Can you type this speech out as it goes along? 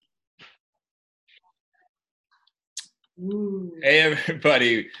Ooh. Hey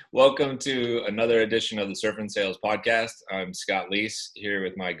everybody, welcome to another edition of the Surf and Sales Podcast. I'm Scott Leese here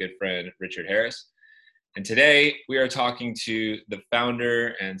with my good friend Richard Harris. And today we are talking to the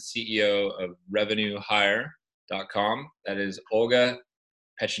founder and CEO of RevenueHire.com. That is Olga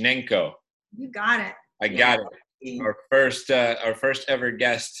Penchenko. You got it. I got it. Our first ever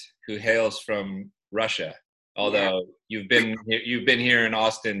guest who hails from Russia. Although you've been here in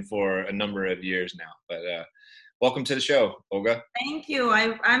Austin for a number of years now, but welcome to the show, Olga. Thank you.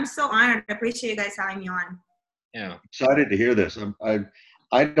 I'm so honored. I appreciate you guys having me on. Yeah, excited to hear this.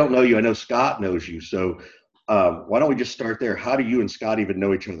 I don't know you. I know Scott knows you. So why don't we just start there? How do you and Scott even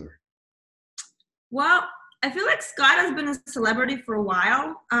know each other? Well, I feel like Scott has been a celebrity for a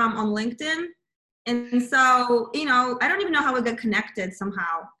while on LinkedIn. And so, I don't even know how we got connected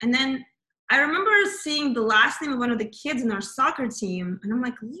somehow. And then I remember seeing the last name of one of the kids in our soccer team. And I'm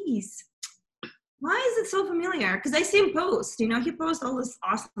like, Lise, why is it so familiar? Because I see him post, he posts all this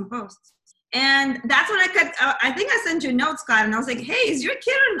awesome posts. And that's when I think I sent you a note, Scott, and I was like, hey, is your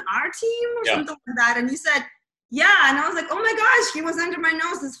kid on our team or something like that? And you said, yeah. And I was like, oh my gosh, he was under my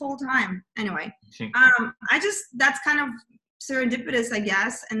nose this whole time. Anyway, that's kind of serendipitous, I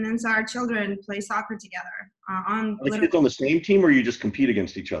guess. And then so our children play soccer together. Are the kids on the same team, or you just compete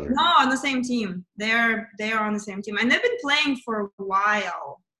against each other? No, on the same team. They are on the same team. And they've been playing for a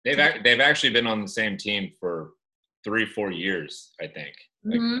while. They've actually been on the same team for 3-4 years, I think.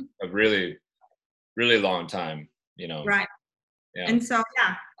 Like a really, really long time, Right. Yeah. And so,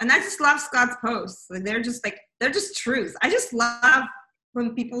 and I just love Scott's posts. Like they're just truth. I just love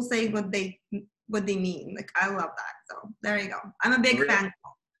when people say what they mean. Like I love that. So there you go. I'm a big fan.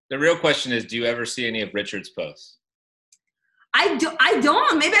 The real question is, do you ever see any of Richard's posts? I don't.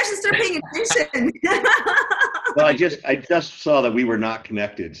 Maybe I should start paying attention. Well, I just saw that we were not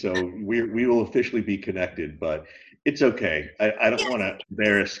connected, so we will officially be connected, but it's okay. I don't want to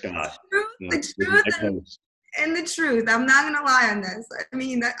embarrass Scott. The truth and the truth. I'm not going to lie on this. I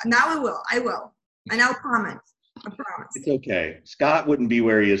mean, now I will. And I'll comment. I promise. It's okay. Scott wouldn't be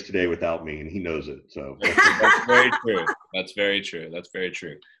where he is today without me, and he knows it. So that's very true. That's very true. That's very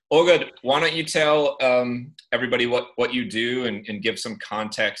true. Olga, why don't you tell everybody what you do and give some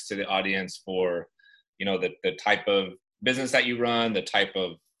context to the audience for, the type of business that you run, the type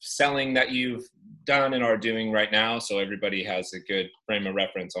of selling that you've done and are doing right now, so everybody has a good frame of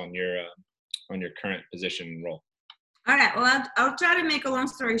reference on your current position and role. All right. Well, I'll try to make a long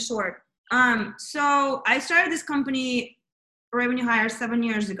story short. So I started this company, Revenue Hire, 7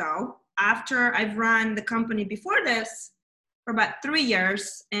 years ago. After I've run the company before this for about 3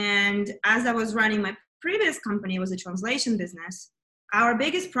 years, and as I was running my previous company, it was a translation business. Our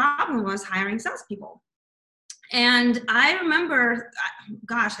biggest problem was hiring salespeople. And I remember,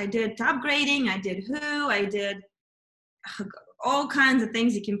 I did top grading, I did Who, I did all kinds of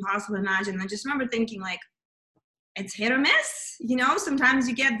things you can possibly imagine. I just remember thinking like, it's hit or miss, sometimes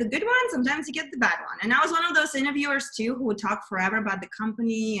you get the good one, sometimes you get the bad one. And I was one of those interviewers too, who would talk forever about the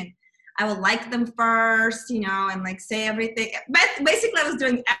company, and I would like them first, and like say everything. But basically I was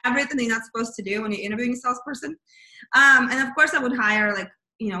doing everything you're not supposed to do when you're interviewing a salesperson. And of course I would hire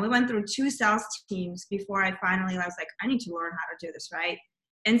we went through 2 sales teams before I was like, I need to learn how to do this, right?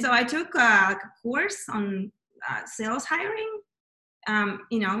 And so I took a course on sales hiring,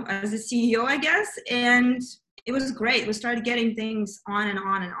 as a CEO, I guess. And it was great. We started getting things on and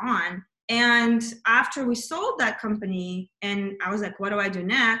on and on. And after we sold that company and I was like, what do I do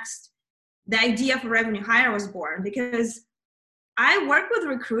next? The idea for Revenue Hire was born because I worked with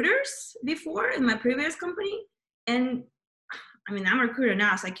recruiters before in my previous company. And I mean, I'm a recruiter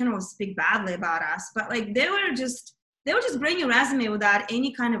now, so I can't always speak badly about us, but like they would just bring your resume without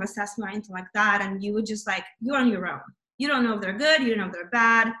any kind of assessment or anything like that. And you would just you're on your own. You don't know if they're good. You don't know if they're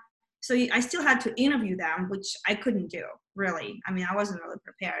bad. So I still had to interview them, which I couldn't do really. I mean, I wasn't really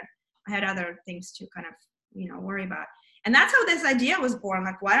prepared. I had other things to kind of, worry about. And that's how this idea was born.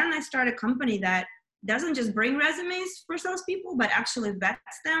 Like, why don't I start a company that doesn't just bring resumes for salespeople, but actually vets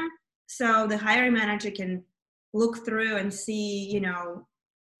them so the hiring manager can look through and see,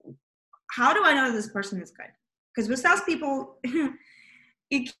 how do I know this person is good? Because with salespeople, I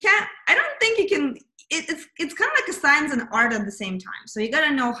don't think you can, it's kind of like a science and art at the same time. So you got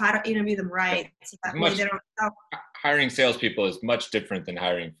to know how to interview them right. So that way they don't. Hiring salespeople is much different than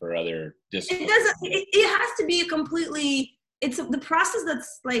hiring for other disciplines. It has to be it's the process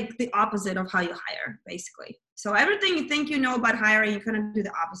that's like the opposite of how you hire, basically. So everything you think you know about hiring, you kind of do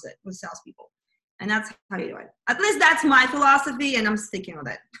the opposite with salespeople. And that's how you do it. At least that's my philosophy, and I'm sticking with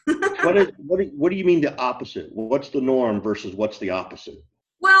it. What do you mean the opposite? What's the norm versus what's the opposite?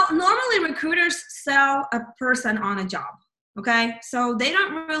 Well, normally recruiters sell a person on a job. Okay. So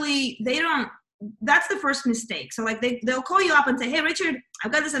that's the first mistake. So like they'll call you up and say, hey, Richard,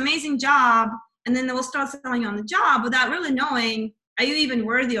 I've got this amazing job. And then they will start selling you on the job without really knowing, are you even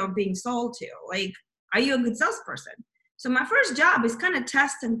worthy of being sold to? Like, are you a good salesperson? So my first job is kind of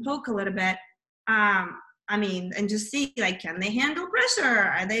test and poke a little bit. And just see, like, can they handle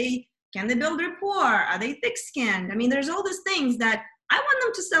pressure? Can they build rapport? Are they thick-skinned? I mean, there's all these things that I want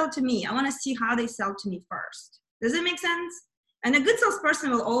them to sell to me. I want to see how they sell to me first. Does it make sense? And a good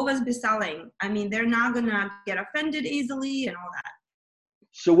salesperson will always be selling. I mean, they're not going to get offended easily and all that.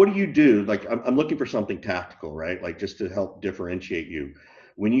 So what do you do? Like, I'm looking for something tactical, right? Like, just to help differentiate you.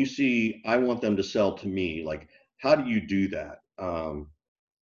 When you see, I want them to sell to me, like, how do you do that?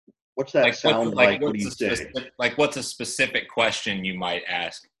 What's that sound like? What do you say? What's a specific question you might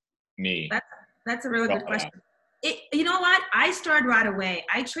ask me? That's a really good question. You know what? I started right away.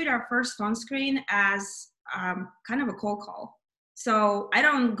 I treat our first phone screen as kind of a cold call. So I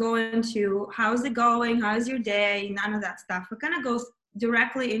don't go into how's it going, how's your day, none of that stuff. It kind of goes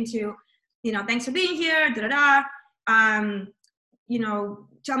directly into, thanks for being here,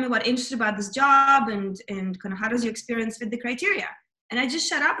 tell me what interested about this job and kind of how does your experience fit the criteria. And I just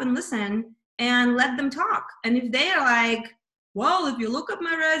shut up and listen and let them talk. And if they are like, well, if you look up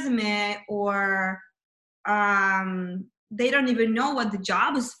my resume, or they don't even know what the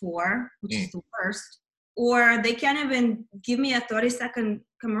job is for, which is the worst, or they can't even give me a 30-second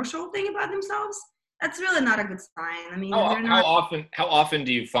commercial thing about themselves, that's really not a good sign. I mean, how often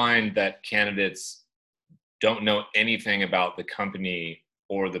do you find that candidates don't know anything about the company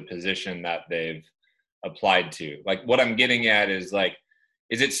or the position that they've applied to? Like, what I'm getting at is, like,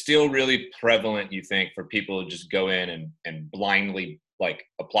 is it still really prevalent, you think, for people to just go in and blindly, like,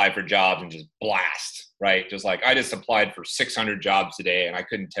 apply for jobs and just blast, right? Just like, I just applied for 600 jobs today and I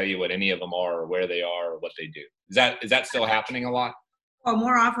couldn't tell you what any of them are or where they are or what they do. Is that still happening a lot? Oh,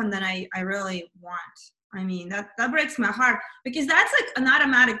 more often than I really want. I mean, that breaks my heart, because that's like an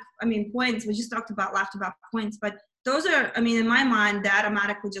automatic, points. We just laughed about points, but those are, in my mind, they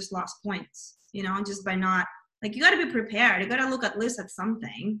automatically just lost points, just by not, like, you got to be prepared. You got to look at least at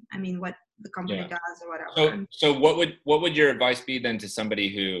something. What the company does or whatever. So what would your advice be then to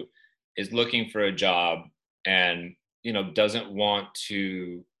somebody who is looking for a job and, doesn't want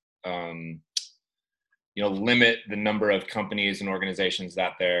to, limit the number of companies and organizations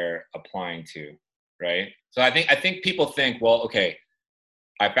that they're applying to, right? So I think people think, well, okay,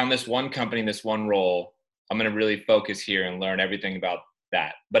 I found this one company, this one role, I'm going to really focus here and learn everything about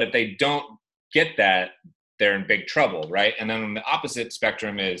that. But if they don't get that, they're in big trouble, right? And then on the opposite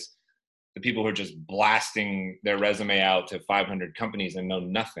spectrum is the people who are just blasting their resume out to 500 companies and know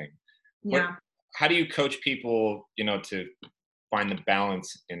nothing. Yeah. How do you coach people, to find the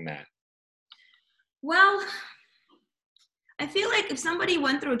balance in that? Well, I feel like if somebody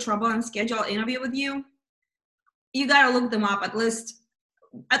went through trouble and scheduled an interview with you, you got to look them up at least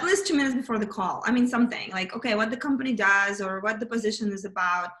 2 minutes before the call. Something like, okay, what the company does or what the position is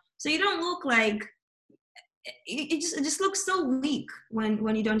about. So you don't look like, it just looks so weak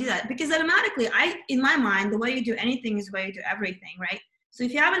when you don't do that, because automatically, in my mind, the way you do anything is the way you do everything, right? So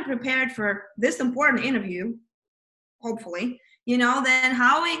if you haven't prepared for this important interview, hopefully, then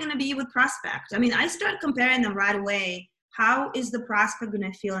how are you going to be with prospect? I start comparing them right away. How is the prospect going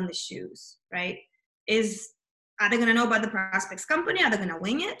to feel in the shoes, right? Are they going to know about the prospect's company? Are they going to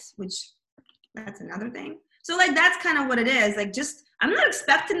wing it? Which, that's another thing. So, like, that's kind of what it is. Like, I'm not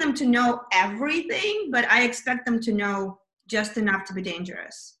expecting them to know everything, but I expect them to know just enough to be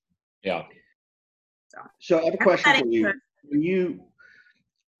dangerous. Yeah. So I have a question for you.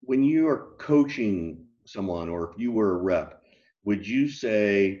 When you are coaching someone, or if you were a rep, would you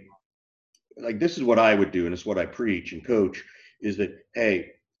say, like, this is what I would do, and it's what I preach and coach, is that,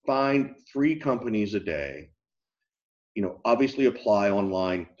 hey, find 3 companies a day, obviously apply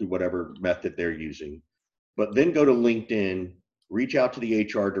online through whatever method they're using, but then go to LinkedIn, reach out to the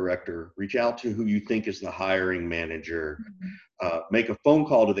HR director, reach out to who you think is the hiring manager, make a phone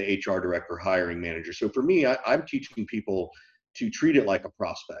call to the HR director, hiring manager. So for me, I'm teaching people to treat it like a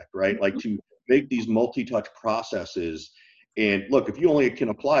prospect, right? Like, to make these multi-touch processes. And look, if you only can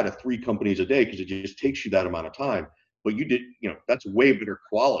apply to 3 companies a day, because it just takes you that amount of time, but you did, that's way better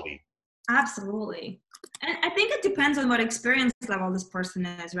quality. Absolutely. And I think it depends on what experience level this person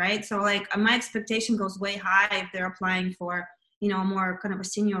is, right? So, like, my expectation goes way high if they're applying for, more kind of a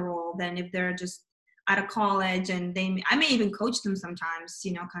senior role than if they're just out of college, and I may even coach them sometimes,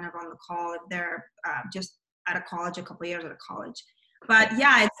 kind of on the call if they're just out of college, a couple of years out of college. But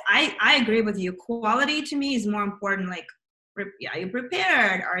yeah, I agree with you. Quality to me is more important. Like, are you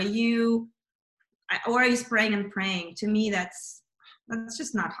prepared? Or are you spraying and praying? To me, that's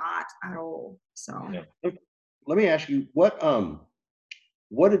just not hot at all. So let me ask you, what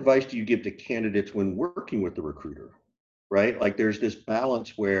advice do you give to candidates when working with the recruiter? Right? Like there's this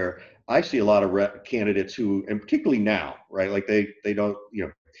balance where I see a lot of candidates who, and particularly now, right? Like they don't,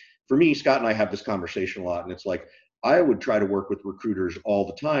 for me, Scott and I have this conversation a lot, and it's like, I would try to work with recruiters all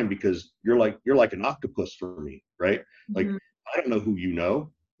the time because you're like an octopus for me, right? Like, I don't know who you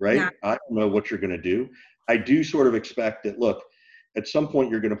know, right? Yeah. I don't know what you're going to do. I do sort of expect that, look, at some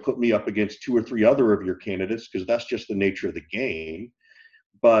point you're going to put me up against 2 or 3 other of your candidates because that's just the nature of the game.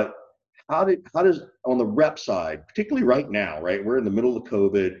 But how does on the rep side, particularly right now, right? We're in the middle of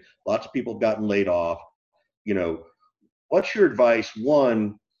COVID. Lots of people have gotten laid off. What's your advice?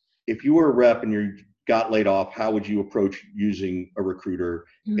 One, if you were a rep and you got laid off, how would you approach using a recruiter,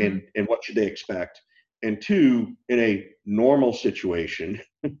 and what should they expect? And two, in a normal situation,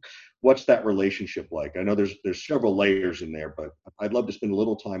 what's that relationship like? I know there's several layers in there, but I'd love to spend a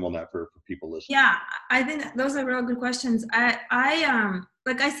little time on that for people listening. Yeah, I think those are real good questions. I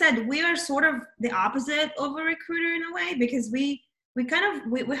like I said, we are sort of the opposite of a recruiter in a way, because we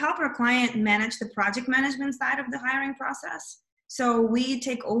help our client manage the project management side of the hiring process. So we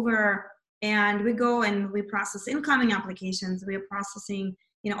take over and we go and we process incoming applications. We are processing,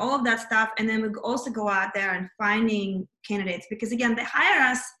 all of that stuff. And then we also go out there and finding candidates, because again, they hire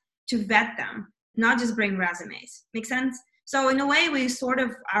us to vet them, not just bring resumes. Make sense? So in a way, we sort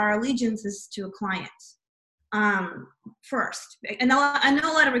of, our allegiance is to a client first. And I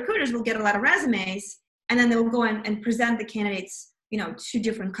know a lot of recruiters will get a lot of resumes, and then they'll go and present the candidates, to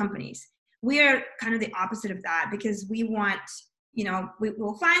different companies. We are kind of the opposite of that, because we want,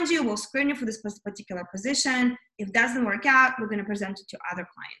 we'll find you, we'll screen you for this particular position. If it doesn't work out, we're going to present it to other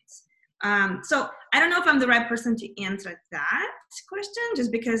clients. So I don't know if I'm the right person to answer that question,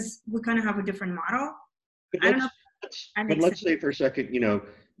 just because we kind of have a different model. I don't know. But let's say for a second,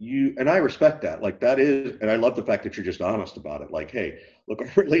 you, and I respect that, like that is, and I love the fact that you're just honest about it. Like, hey, look,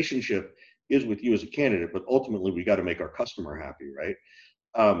 our relationship is with you as a candidate, but ultimately we got to make our customer happy, right?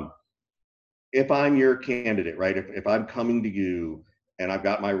 If I'm your candidate, right? If I'm coming to you and I've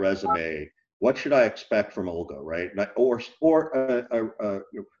got my resume, what should I expect from Olga, right? Or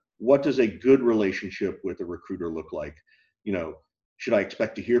what does a good relationship with a recruiter look like? Should I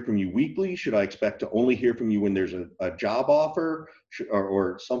expect to hear from you weekly? Should I expect to only hear from you when there's a job offer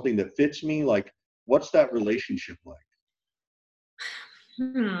or something that fits me? Like, what's that relationship like?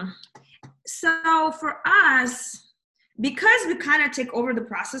 So for us, because we kind of take over the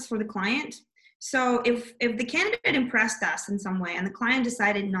process for the client, so if the candidate impressed us in some way and the client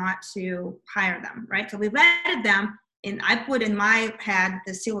decided not to hire them, right? So we vetted them, and I put in my head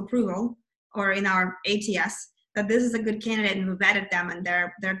the seal approval, or in our ATS, that this is a good candidate, and we vetted them and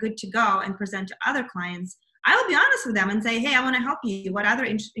they're good to go and present to other clients. I will be honest with them and say, hey, I want to help you. What other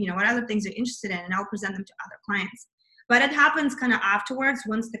things you're interested in, and I'll present them to other clients. But it happens kind of afterwards,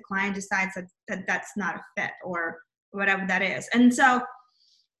 once the client decides that that's not a fit or whatever that is. And so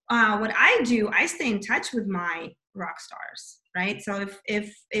what I do, I stay in touch with my rock stars, right? So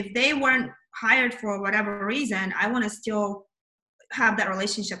if they weren't hired for whatever reason, I want to still have that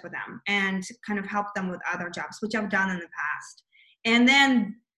relationship with them and kind of help them with other jobs, which I've done in the past. And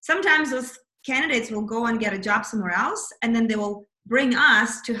then sometimes those candidates will go and get a job somewhere else, and then they will bring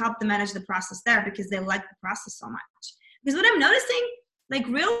us to help them manage the process there, because they like the process so much. Because what I'm noticing, like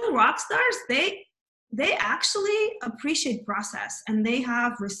real rock stars, they actually appreciate process, and they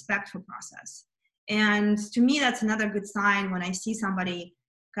have respect for process. And to me, that's another good sign when I see somebody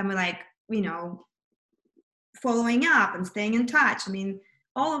kind of like, following up and staying in touch. I mean,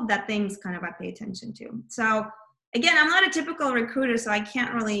 all of that things kind of I pay attention to. So again, I'm not a typical recruiter, so I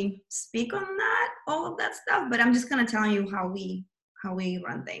can't really speak on that, all of that stuff, but I'm just kind of telling you how we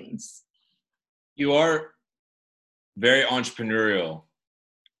run things. You are very entrepreneurial,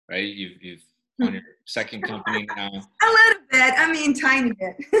 right? You've on your second company now. A little bit. I mean, tiny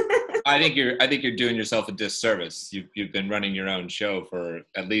bit. I think you're doing yourself a disservice. You've been running your own show for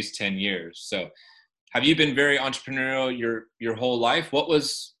at least 10 years. So have you been very entrepreneurial your whole life? What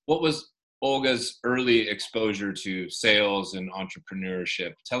was Olga's early exposure to sales and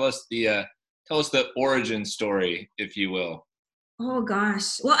entrepreneurship? Tell us the origin story, if you will. Oh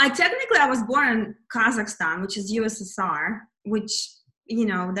gosh. Well, I was born in Kazakhstan, which is USSR, which,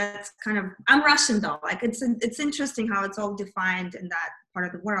 that's kind of, I'm Russian though. Like it's interesting how it's all defined in that part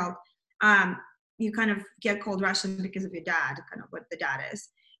of the world. You kind of get called Russian because of your dad, kind of what the dad is.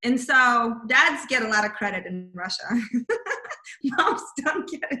 And so dads get a lot of credit in Russia. Moms don't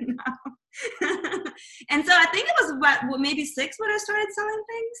get enough. And so I think it was maybe 6 when I started selling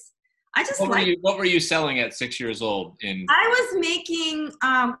things. I just what were you selling at 6 years old? I was making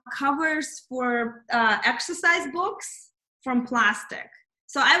covers for exercise books from plastic.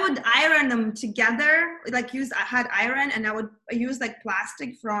 So I would iron them together, I had iron, and I would use like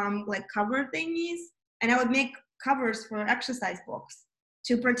plastic from like cover thingies, and I would make covers for exercise books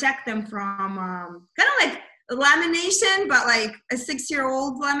to protect them from kind of like lamination, but like a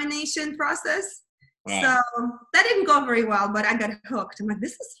 6-year-old lamination process. Wow. So that didn't go very well, but I got hooked. I'm like,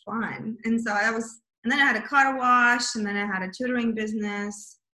 this is fun. And so and then I had a car wash, and then I had a tutoring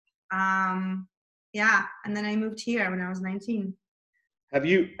business. And then I moved here when I was 19. Have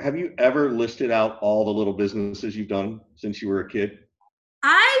you ever listed out all the little businesses you've done since you were a kid?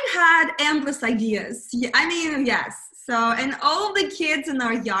 I had endless ideas. I mean, yes. So, and all of the kids in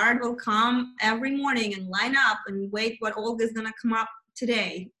our yard will come every morning and line up and wait what Olga's going to come up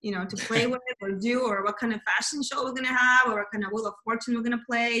today, to play with or do, or what kind of fashion show we're going to have, or what kind of Wheel of Fortune we're going to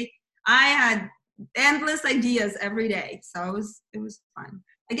play. I had endless ideas every day. So it was fun.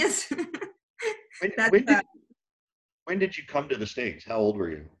 I guess. When did you come to the States? How old were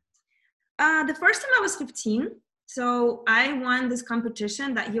you? The first time I was 15. So I won this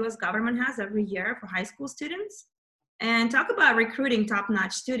competition that U.S. government has every year for high school students. And talk about recruiting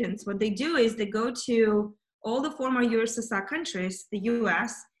top-notch students. What they do is they go to all the former USSR countries, the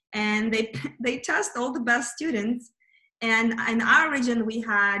U.S., and they test all the best students. And in our region, we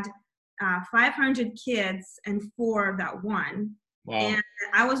had 500 kids and 4 that won. Wow. And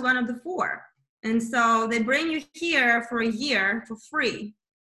I was one of the 4. And so they bring you here for a year for free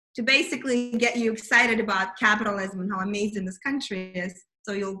to basically get you excited about capitalism and how amazing this country is.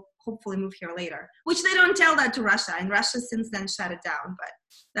 So you'll hopefully move here later, which they don't tell that to Russia. And Russia since then shut it down, but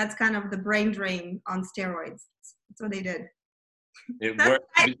that's kind of the brain drain on steroids. That's what they did. They don't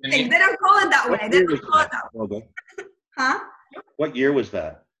call it that way. They don't call it that way. Huh? What year was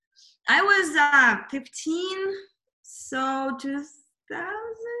that? I was 15, so 2000.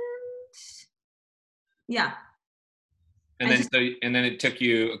 Yeah. And then it took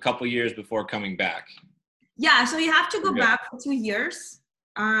you a couple years before coming back. Yeah, so you have to go back for 2 years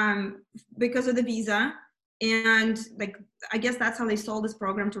because of the visa. And I guess that's how they sold this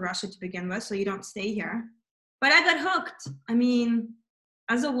program to Russia to begin with, so you don't stay here. But I got hooked. I mean,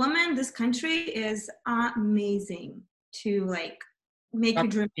 as a woman, this country is amazing to make you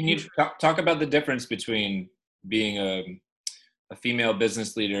dream. Can you talk about the difference between being a female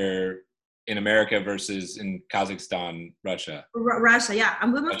business leader in America versus in Kazakhstan, Russia? Russia, yeah.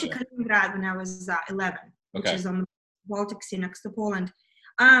 We moved to Kaliningrad when I was 11, which is on the Baltic Sea next to Poland.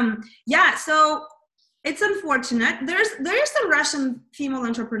 So it's unfortunate. There is some Russian female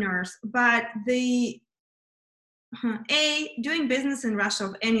entrepreneurs, but doing business in Russia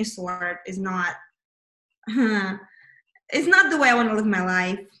of any sort is not, it's not the way I want to live my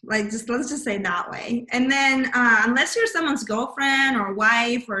life. Let's just say it that way. And then unless you're someone's girlfriend or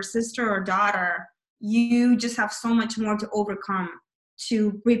wife or sister or daughter, you just have so much more to overcome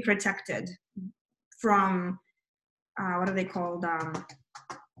to be protected from, what are they called?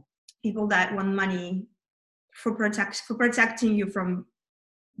 People that want money for protecting you from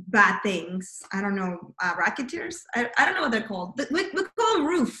bad things. I don't know, racketeers? I don't know what they're called. We call them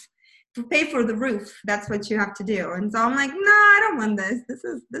roof. To pay for the roof, that's what you have to do. And so I'm like, no, I don't want this.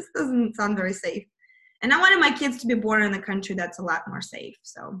 This doesn't sound very safe. And I wanted my kids to be born in a country that's a lot more safe.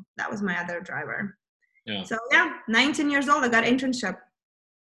 So that was my other driver. Yeah. So 19 years old, I got an internship.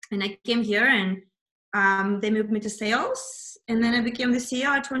 And I came here and they moved me to sales. And then I became the CEO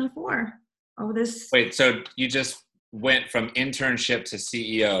at 24 of this. Wait, so you just went from internship to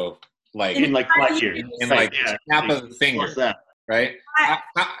CEO in 5 years. In snap of the finger. Right?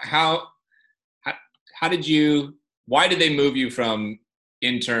 How did you, why did they move you from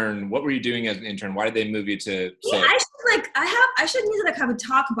intern? What were you doing as an intern? Why did they move you to sales? I should need to have a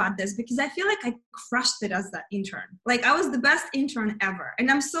talk about this because I feel like I crushed it as that intern. I was the best intern ever. And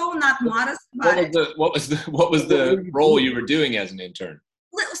I'm so not modest about it. What was the role you were doing as an intern?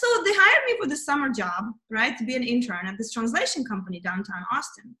 So they hired me for the summer job, right? To be an intern at this translation company downtown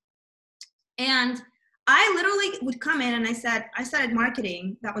Austin. And I literally would come in and I studied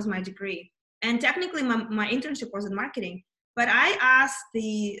marketing. That was my degree. And technically my internship was in marketing. But I asked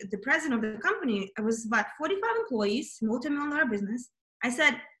the president of the company, it was about 45 employees, multi-million-dollar business. I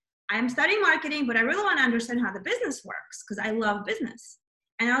said, I'm studying marketing, but I really want to understand how the business works because I love business.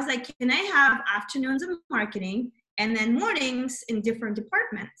 And I was like, can I have afternoons of marketing and then mornings in different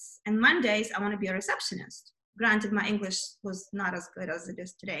departments? And Mondays, I want to be a receptionist. Granted, my English was not as good as it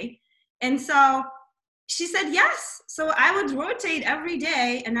is today. And so she said yes. So I would rotate every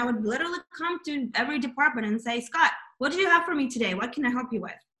day, and I would literally come to every department and say, Scott, what do you have for me today? What can I help you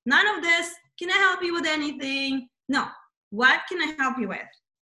with? None of this. Can I help you with anything? No. What can I help you with?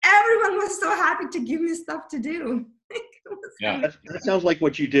 Everyone was so happy to give me stuff to do. Yeah. That sounds like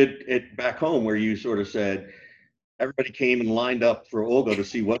what you did back home, where you sort of said, everybody came and lined up for Olga to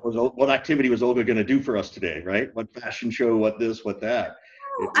see what activity was Olga going to do for us today, right? What fashion show, what this, what that.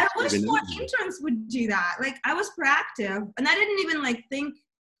 I wish more interns would do that. Like, I was proactive, and I didn't even like think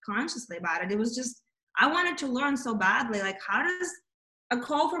consciously about it. It was just, I wanted to learn so badly. Like, how does a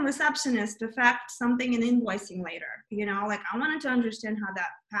call from receptionist affect something in invoicing later? You know, like, I wanted to understand how that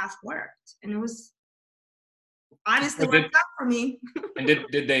path worked, and it was obviously worked out for me. And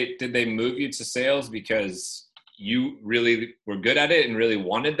did they move you to sales because you really were good at it and really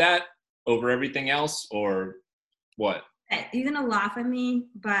wanted that over everything else, or what? You're gonna laugh at me,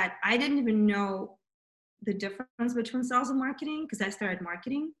 but I didn't even know the difference between sales and marketing because I started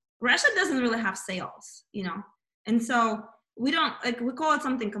marketing. Russia doesn't really have sales, you know, and so we don't, like, we call it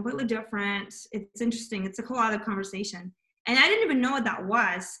something completely different. It's interesting. It's a whole other conversation, and I didn't even know what that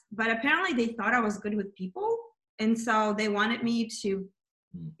was. But apparently, they thought I was good with people, and so they wanted me to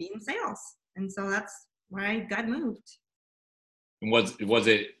be in sales, and so that's where I got moved. And was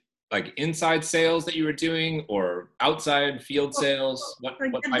it like inside sales that you were doing, or outside field sales? What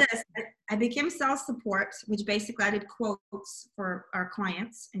type? I became sales support, which basically I did quotes for our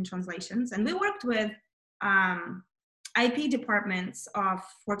clients in translations. And we worked with IP departments of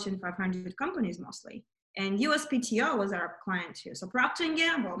Fortune 500 companies mostly. And USPTO was our client too. So Procter &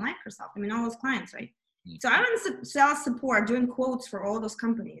 Gamble, Microsoft, I mean, all those clients, right? So I was in sales support doing quotes for all those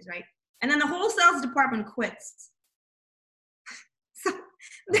companies, right? And then the whole sales department quits. So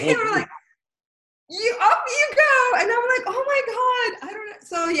they were like, up you go. And I'm like, oh my God, I don't know.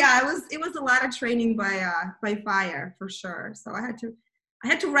 So yeah, it was a lot of training by fire for sure. So I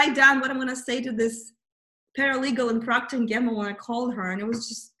had to write down what I'm going to say to this paralegal in Procter & Gamble when I called her. And it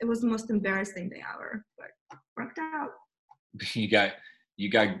was the most embarrassing thing ever, but worked out. You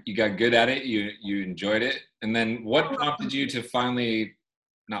got good at it. You enjoyed it. And then what prompted you to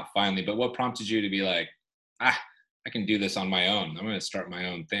what prompted you to be like, I can do this on my own. I'm going to start my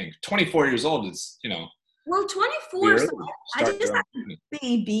own thing. 24 years old is, you know. Well, 24, so I just had a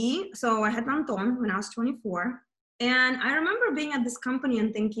baby. So I had Anton when I was 24. And I remember being at this company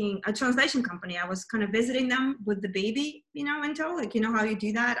and thinking, a translation company, I was kind of visiting them with the baby, you know, in tow. Like, you know how you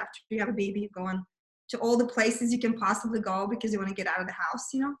do that after you have a baby, you go on to all the places you can possibly go because you want to get out of the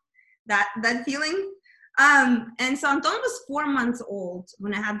house, you know, that feeling. And so Anton was 4 months old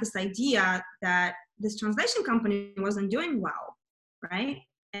when I had this idea that this translation company wasn't doing well, right?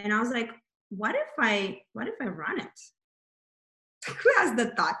 And I was like, what if I run it? Who has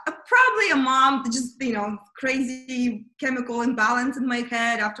that thought? Probably a mom, just, you know, crazy chemical imbalance in my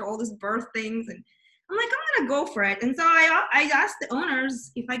head after all these birth things. And I'm like, I'm gonna go for it. And so I asked the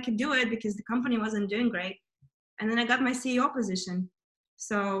owners if I could do it because the company wasn't doing great. And then I got my CEO position.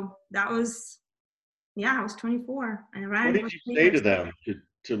 So that was, yeah, I was 24. And what did you say to them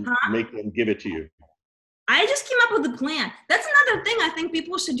to make them give it to you? I just came up with a plan. That's another thing I think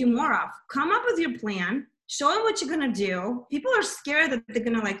people should do more of. Come up with your plan, show them what you're going to do. People are scared that they're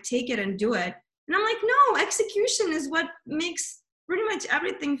going to like take it and do it. And I'm like, no, execution is what makes pretty much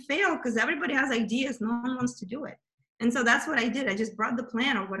everything fail because everybody has ideas. No one wants to do it. And so that's what I did. I just brought the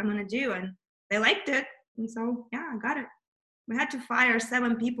plan of what I'm going to do and they liked it. And so, yeah, I got it. We had to fire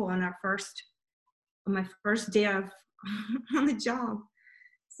 7 people on my first day of on the job.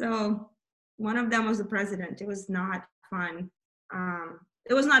 So one of them was the president. It was not fun.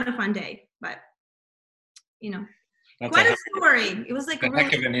 It was not a fun day, but you know, that's quite a story. It was like a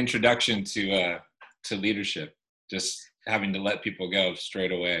heck of an introduction to leadership, just having to let people go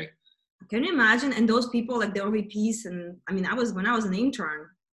straight away. Can you imagine? And those people, like, they were VPs, and I mean, when I was an intern,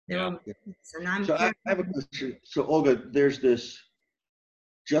 they were VPs, and I'm. So I have a question. So Olga, there's this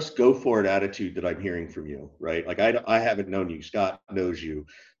just go for it attitude that I'm hearing from you, right? Like I haven't known you. Scott knows you.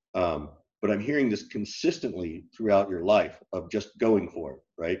 But I'm hearing this consistently throughout your life of just going for it,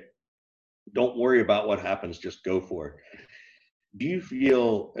 right? Don't worry about what happens, just go for it. Do you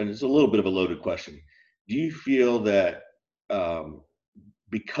feel, and it's a little bit of a loaded question, do you feel that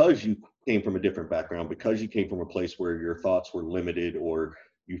because you came from a different background, because you came from a place where your thoughts were limited or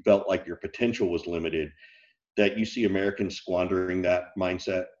you felt like your potential was limited, that you see Americans squandering that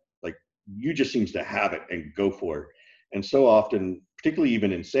mindset? Like, you just seems to have it and go for it. And so often, particularly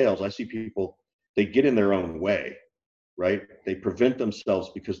even in sales, I see people, they get in their own way, right? They prevent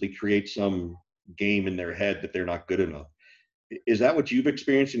themselves because they create some game in their head that they're not good enough. Is that what you've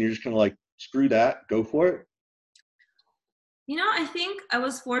experienced, and you're just kind of like, screw that, go for it? I think I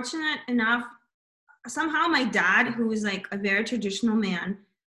was fortunate enough. Somehow my dad, who is like a very traditional man,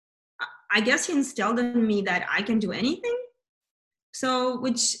 I guess he instilled in me that I can do anything. So,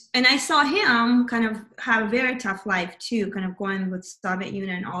 and I saw him kind of have a very tough life too, kind of going with Soviet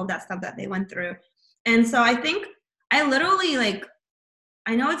Union and all that stuff that they went through. And so I think I literally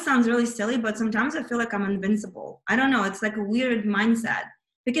I know it sounds really silly, but sometimes I feel like I'm invincible. I don't know. It's like a weird mindset,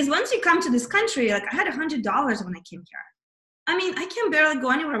 because once you come to this country, like I had $100 when I came here. I mean, I can barely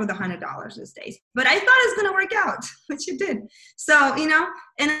go anywhere with $100 these days, but I thought it was going to work out, which it did. So, and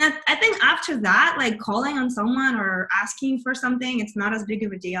I think after that, like calling on someone or asking for something, it's not as big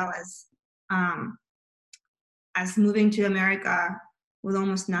of a deal as moving to America with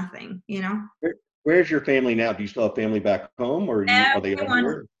almost nothing, Where's your family now? Do you still have family back home, or are they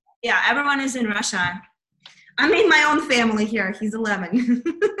everywhere? Yeah, everyone is in Russia. I made my own family here. He's 11.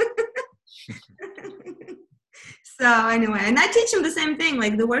 So anyway, and I teach him the same thing.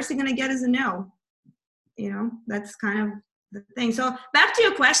 Like the worst you're going to get is a no. That's kind of the thing. So back to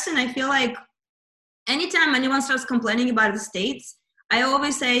your question, I feel like anytime anyone starts complaining about the States, I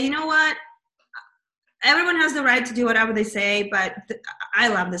always say, you know what? Everyone has the right to do whatever they say, but I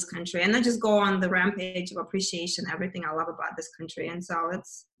love this country. And I just go on the rampage of appreciation, everything I love about this country. And so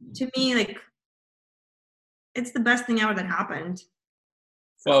it's, to me, like, it's the best thing ever that happened.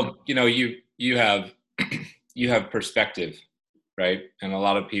 So. Well, you have you have perspective, right? And a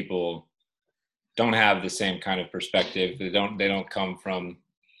lot of people don't have the same kind of perspective. They don't come from,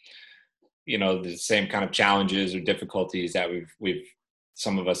 the same kind of challenges or difficulties that we've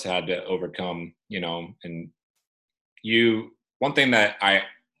some of us had to overcome, and one thing that I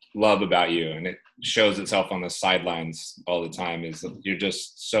love about you, and it shows itself on the sidelines all the time, is you're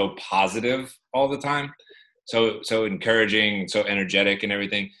just so positive all the time. So encouraging, so energetic and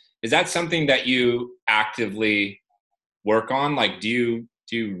everything. Is that something that you actively work on? Like, do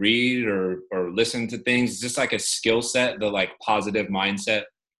you read or listen to things? Is this like a skill set, the like positive mindset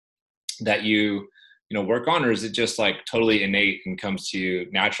that you work on, or is it just like totally innate and comes to you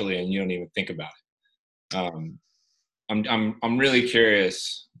naturally and you don't even think about it? I'm really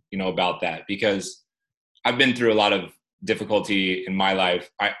curious, about that, because I've been through a lot of difficulty in my life.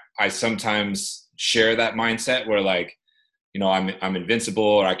 I sometimes share that mindset where like, I'm invincible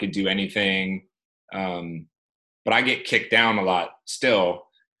or I could do anything. But I get kicked down a lot still.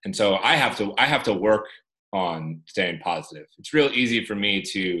 And so I have to work on staying positive. It's real easy for me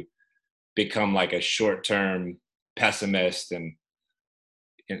to become like a short-term pessimist and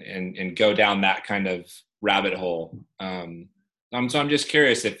go down that kind of rabbit hole. So I'm just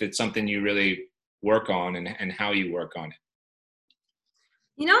curious if it's something you really work on and how you work on it.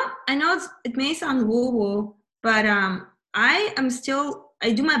 I know it may sound woo-woo, but I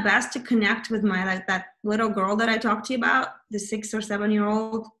do my best to connect with that little girl that I talked to you about, the 6 or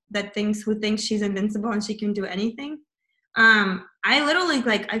 7-year-old who thinks she's invincible and she can do anything. I literally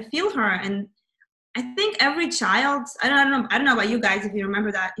I feel her, and I think every child, I don't know about you guys if you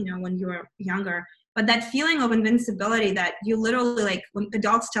remember that, when you were younger, but that feeling of invincibility that you literally when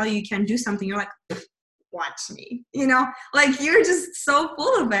adults tell you can't do something, you're like, watch me, you're just so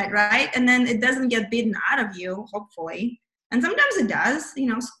full of it, right? And then it doesn't get beaten out of you, hopefully. And sometimes it does,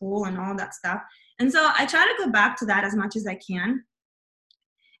 school and all that stuff. And so I try to go back to that as much as I can.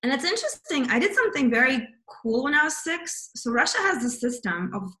 And it's interesting, I did something very cool when I was 6. So Russia has this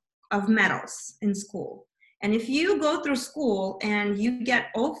system of medals in school. And if you go through school and you get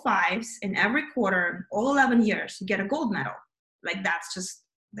all 5s in every quarter, all 11 years, you get a gold medal. That's just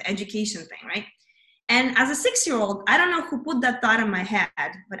the education thing, right? And as a 6-year-old, I don't know who put that thought in my head,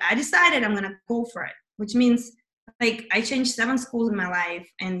 but I decided I'm going to go for it, which means I changed 7 schools in my life,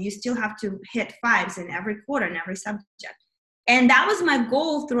 and you still have to hit 5s in every quarter in every subject. And that was my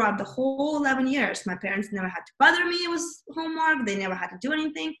goal throughout the whole 11 years. My parents never had to bother me with homework. They never had to do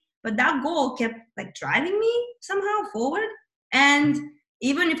anything. But that goal kept driving me somehow forward. And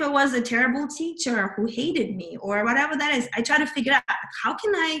even if it was a terrible teacher who hated me or whatever that is, I try to figure out how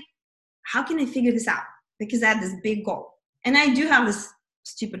can I figure this out? Because I had this big goal. And I do have this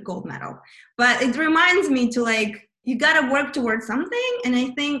stupid gold medal. But it reminds me to you got to work towards something. And I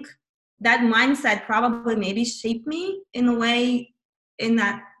think that mindset probably maybe shaped me in a way in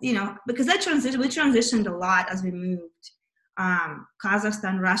that, because we transitioned a lot as we moved.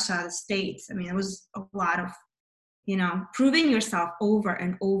 Kazakhstan, Russia, the States. I mean, it was a lot of, proving yourself over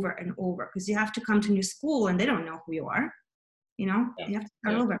and over and over, because you have to come to new school and they don't know who you are. You have to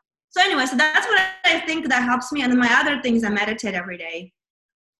start over. So anyway, so that's what I think that helps me. And then my other things, I meditate every day.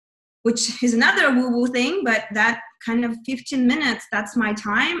 which is another woo-woo thing, but that kind of 15 minutes, that's my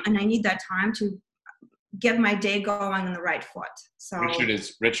time. And I need that time to get my day going on the right foot. So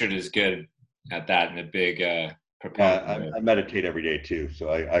Richard is good at that, and a big proponent. I meditate every day too, so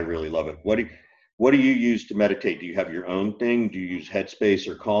I really love it. What do you use to meditate? Do you have your own thing? Do you use Headspace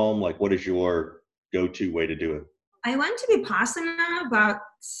or Calm? Like, what is your go-to way to do it? I went to Vipassana about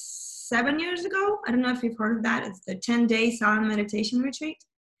 7 years ago. I don't know if you've heard of that. It's the 10-day silent meditation retreat.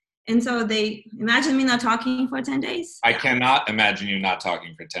 And so they imagine me not talking for 10 days. I cannot imagine you not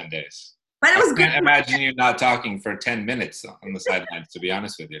talking for 10 days. But it was good. I can't imagine you not talking for 10 minutes on the sidelines, to be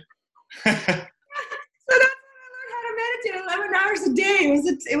honest with you. So that's when I learned how to meditate 11 hours a day.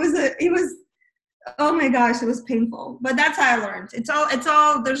 It was oh my gosh, it was painful. But that's how I learned. It's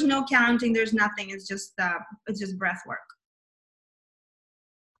all there's no counting, there's nothing. It's just breath work.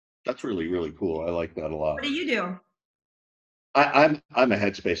 That's really, really cool. I like that a lot. What do you do? I'm a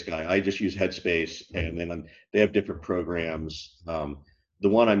Headspace guy. I just use Headspace, and then they have different programs. The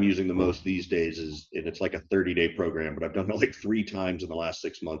one I'm using the most these days it's like a 30-day program, but I've done it like 3 times in the last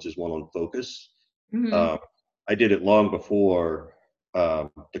 6 months, is one on focus. Mm-hmm. I did it long before the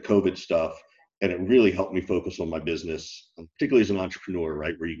COVID stuff, and it really helped me focus on my business, particularly as an entrepreneur,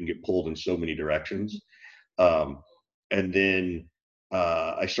 right, where you can get pulled in so many directions. And then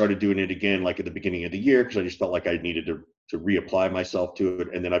I started doing it again, like at the beginning of the year, because I just felt like I needed to reapply myself to it.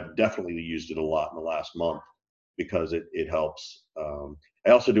 And then I've definitely used it a lot in the last month because it helps. I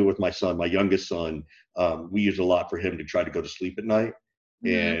also do it with my son, my youngest son. We use it a lot for him to try to go to sleep at night.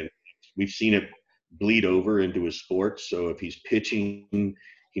 Mm-hmm. And we've seen it bleed over into his sports. So if he's pitching,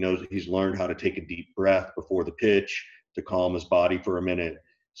 he knows he's learned how to take a deep breath before the pitch to calm his body for a minute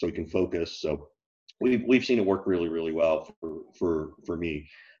so he can focus. So we've seen it work really, really well for me.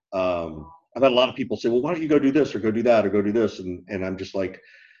 I've had a lot of people say, well, why don't you go do this or go do that or go do this? And I'm just like,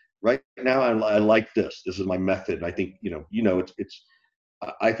 right now I like this. This is my method. I think,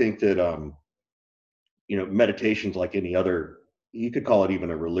 I think that, meditation's like any other, you could call it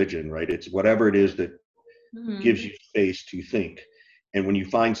even a religion, right? It's whatever it is that mm-hmm. gives you space to think. And when you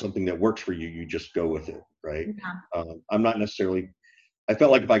find something that works for you, you just go with it, right? Yeah. I'm not necessarily, I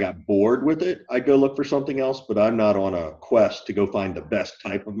felt like if I got bored with it, I'd go look for something else, but I'm not on a quest to go find the best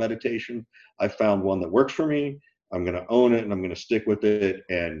type of meditation. I found one that works for me. I'm going to own it and I'm going to stick with it.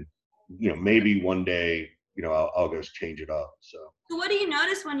 And, maybe one day, I'll go change it up. So what do you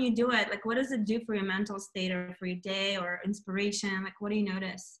notice when you do it? Like, what does it do for your mental state or for your day or inspiration? Like, what do you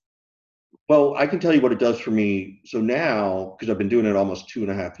notice? Well, I can tell you what it does for me. So now, because I've been doing it almost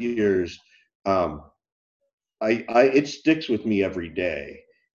 2.5 years, it sticks with me every day.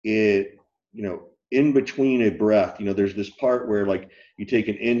 It, in between a breath, there's this part where like you take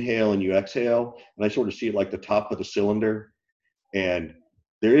an inhale and you exhale, and I sort of see it like the top of the cylinder. And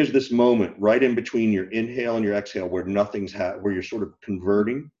there is this moment right in between your inhale and your exhale where where you're sort of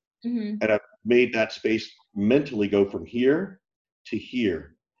converting. Mm-hmm. And I've made that space mentally go from here to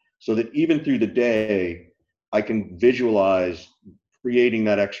here, so that even through the day, I can visualize creating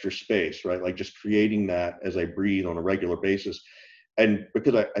that extra space, right? Like just creating that as I breathe on a regular basis. And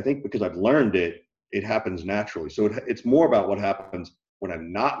because I think because I've learned it, it happens naturally. So it's more about what happens when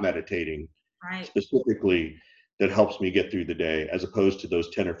I'm not meditating, right, specifically, that helps me get through the day, as opposed to those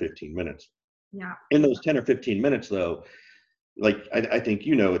 10 or 15 minutes. Yeah. In those 10 or 15 minutes though, like I think,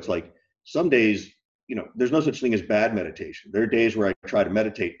 it's like some days, there's no such thing as bad meditation. There are days where I try to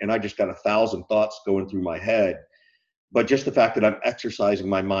meditate and I just got 1,000 thoughts going through my head. But just the fact that I'm exercising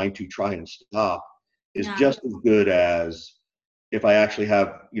my mind to try and stop is just as good as if I actually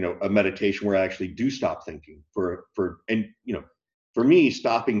have, a meditation where I actually do stop thinking for me,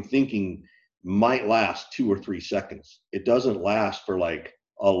 stopping thinking might last 2 or 3 seconds. It doesn't last for like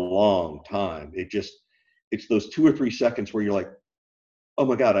a long time. It's those 2 or 3 seconds where you're like, oh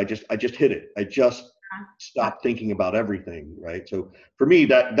my God, I just hit it. I just stopped thinking about everything, right? So for me,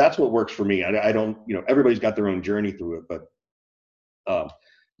 that's what works for me. I don't, everybody's got their own journey through it, but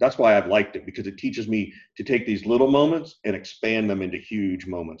that's why I've liked it, because it teaches me to take these little moments and expand them into huge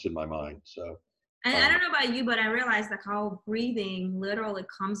moments in my mind. So. And I don't know about you, but I realized like how breathing literally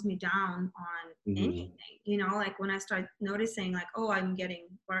calms me down on mm-hmm. anything, like when I start noticing like, oh, I'm getting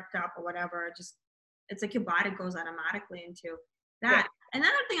worked up or whatever, it's like your body goes automatically into that. Yeah.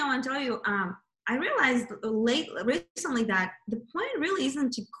 Another thing I want to tell you, I realized recently that the point really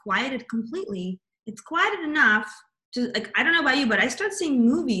isn't to quiet it completely. It's quieted enough to, like, I don't know about you, but I start seeing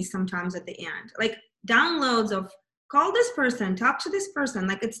movies sometimes at the end, like downloads of call this person, talk to this person.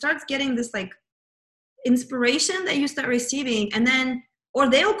 Like it starts getting this like inspiration that you start receiving, and then, or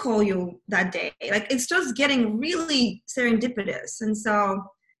they'll call you that day. Like it starts getting really serendipitous. And so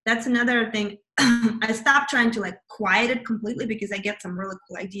that's another thing. I stopped trying to like quiet it completely because I get some really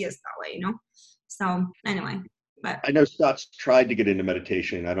cool ideas that way, you know? So anyway, but I know Scott's tried to get into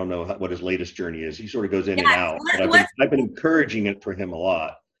meditation. I don't know what his latest journey is. He sort of goes in and yeah, out, but I've been encouraging it for him a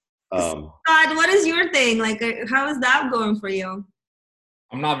lot. Scott, what is your thing? Like, how is that going for you?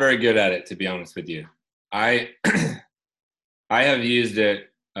 I'm not very good at it, to be honest with you. I I have used it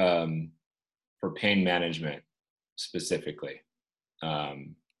for pain management specifically,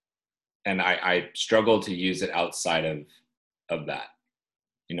 and I struggle to use it outside of that,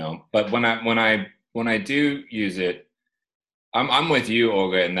 you know. But when I do use it, I'm with you,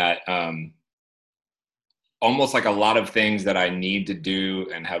 Olga, in that almost like a lot of things that I need to do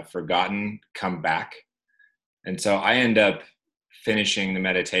and have forgotten come back, and so I end up finishing the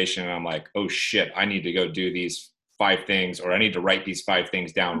meditation and I'm like, oh shit, I need to go do these 5 things, or I need to write these 5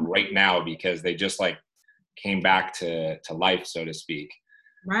 things down right now because they just like came back to life, so to speak.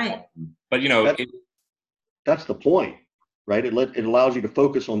 Right. But you know, that's the point, right? It allows you to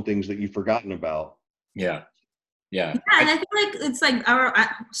focus on things that you've forgotten about. Yeah. And I feel like it's like our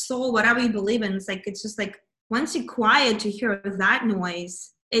soul, whatever you believe in, it's just like once you quiet to hear that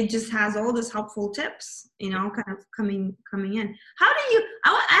noise, it just has all these helpful tips, you know, kind of coming in. How do you?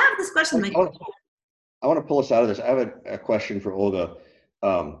 I have this question. I want to pull us out of this. I have a question for Olga,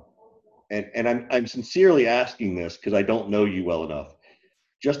 and I'm sincerely asking this because I don't know you well enough.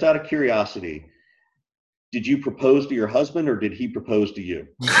 Just out of curiosity, did you propose to your husband or did he propose to you?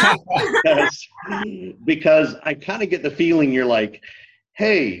 because I kind of get the feeling you're like,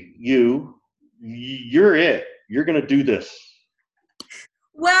 hey, you're it. You're going to do this.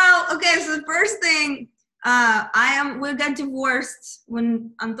 Well, okay. So the first thing, we got divorced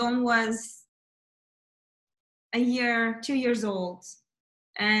when Anton was 2 years old.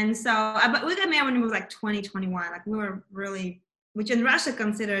 And so, but we got married when we were like 20, 21. Like we were really, which in Russia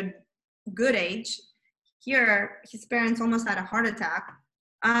considered good age. Here, his parents almost had a heart attack.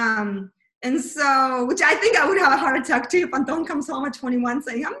 And so, which I think I would have a heart attack too if Anton comes home at 21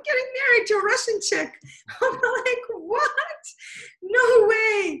 saying, I'm getting married to a Russian chick. I'm like, what? No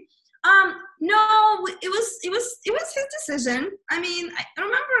way. No, it was his decision. I mean, I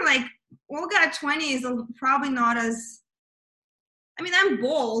remember like Olga at 20 is probably not as, I mean, I'm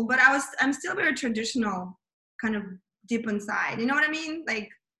bold, but I'm still very traditional, kind of deep inside. You know what I mean?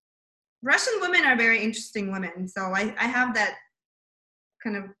 Like Russian women are very interesting women. So I have that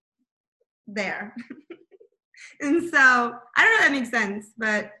kind of there. And so I don't know if that makes sense,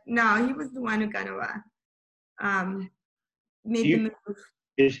 but no, he was the one who kind of made the move.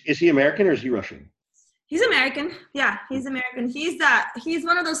 Is he American or is he Russian? He's American. Yeah, he's American. He's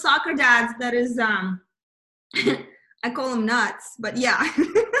one of those soccer dads that is I call him nuts, but yeah.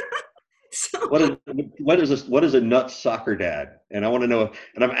 So, what is a nuts soccer dad? And I want to know,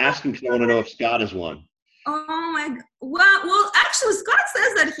 and I'm asking because I want to know if Scott is one. Oh my, well, actually, Scott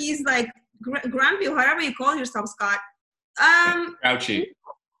says that he's like grumpy, or whatever you call yourself, Scott. Grouchy.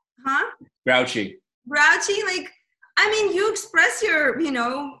 Huh? Grouchy. Like, I mean, you express your, you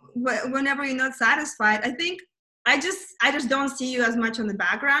know, whenever you're not satisfied. I think I just don't see you as much on the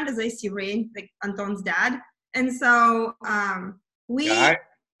background as I see Ray, like Anton's dad. And so Yeah,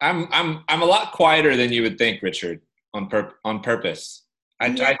 I'm a lot quieter than you would think, Richard, on purpose.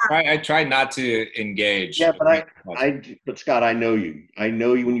 I try not to engage. Yeah, but Scott, I know you. I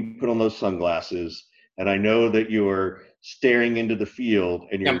know you when you put on those sunglasses, and I know that you're staring into the field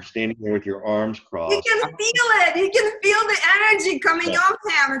and you're standing there with your arms crossed. You can feel it. You can feel the energy coming off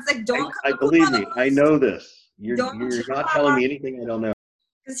him. It's like, don't. I believe me. I know this. You're not telling me anything I don't know.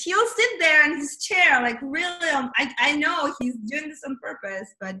 Because he'll sit there in his chair, like really. I know he's doing this on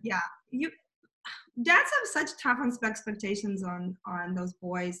purpose, but yeah, dads have such tough expectations on those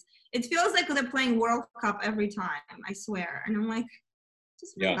boys. It feels like they're playing World Cup every time. I swear, and I'm like,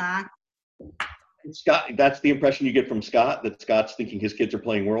 just relax. Scott, that's the impression you get from Scott, that Scott's thinking his kids are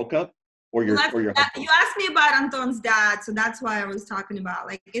playing World Cup, or your you asked me about Anton's dad, so that's why I was talking about.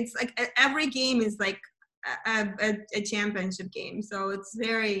 Like, it's like every game is like a championship game, so it's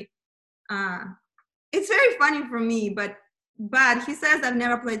very funny for me. But he says I've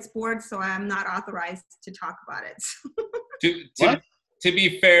never played sports, so I'm not authorized to talk about it. To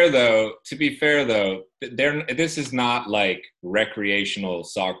be fair though, this is not like recreational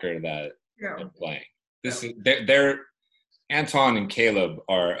soccer that they're playing. This is they're Anton and Caleb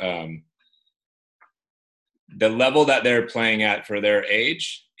are the level that they're playing at for their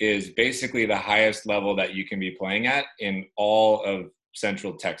age is basically the highest level that you can be playing at in all of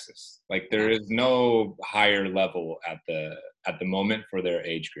Central Texas. Like there is no higher level at the moment for their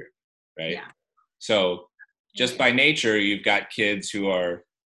age group, right? Yeah. So just by nature, you've got kids who are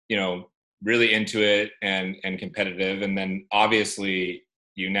you know, really into it and competitive. And then obviously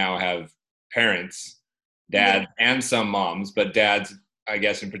you now have parents, dads, and some moms, but dads, I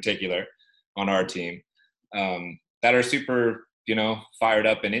guess in particular on our team, that are super, you know, fired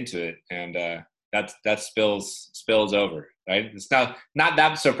up and into it. And that spills over, right? It's not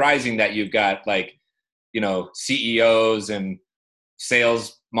that surprising that you've got like, you know, CEOs and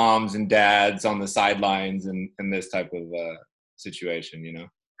sales moms and dads on the sidelines and this type of situation, you know.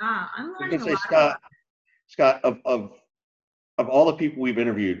 I'm learning a Say, lot. Scott, of all the people we've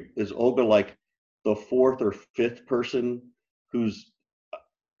interviewed, is Olga like the fourth or fifth person who's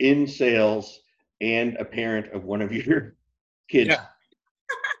in sales and a parent of one of your kids'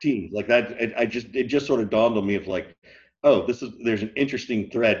 teams? Like that, it just sort of dawned on me of like, oh, there's an interesting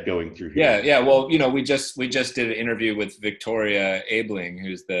thread going through here. Yeah. Well, you know, we just did an interview with Victoria Abling,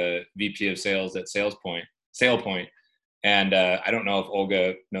 who's the VP of Sales at SailPoint. And I don't know if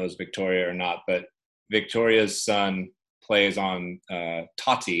Olga knows Victoria or not, but Victoria's son plays on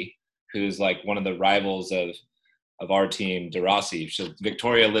Tati, who's like one of the rivals of our team, Derasi. So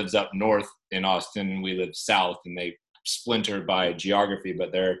Victoria lives up north in Austin, we live south, and they splinter by geography,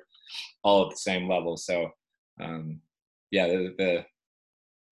 but they're all at the same level. So yeah,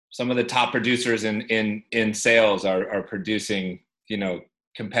 some of the top producers in sales are producing, you know,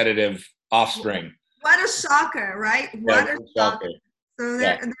 competitive offspring. What a shocker, right? What a shocker.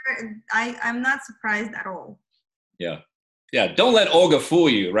 So I'm not surprised at all. Yeah. Don't let Olga fool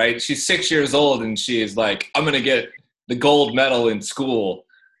you, right? She's 6 years old and she is like, I'm going to get the gold medal in school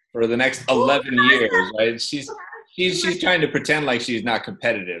for the next 11 years, right? She's trying to pretend like she's not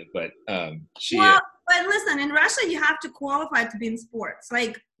competitive, but she is. But listen, in Russia, you have to qualify to be in sports.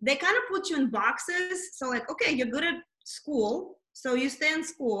 Like, they kind of put you in boxes. So like, okay, you're good at school, so you stay in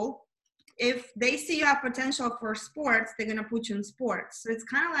school. If they see you have potential for sports, they're going to put you in sports. So it's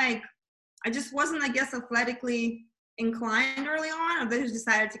kind of like, I just wasn't, I guess, athletically inclined early on, or they just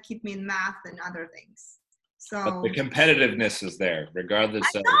decided to keep me in math and other things. So but the competitiveness is there, regardless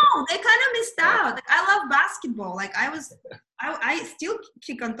I know, they kind of missed out. Like, I love basketball. Like, I still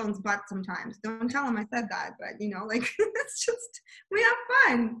kick Anton's butt sometimes. Don't tell him I said that, but you know, like, it's just, we have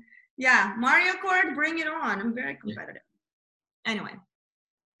fun. Yeah, Mario Kart, bring it on. I'm very competitive. Anyway.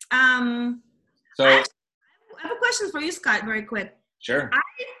 So I have a question for you, Scott, very quick. Sure.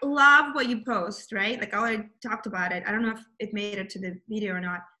 I love what you post, right? Like, I already talked about it. I don't know if it made it to the video or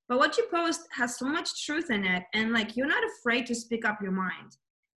not, but what you post has so much truth in it. And like, you're not afraid to speak up your mind,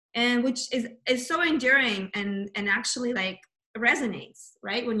 and which is so endearing and actually like resonates,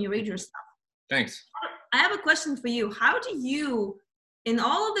 right? When you read your stuff. Thanks. I have a question for you. How do you, in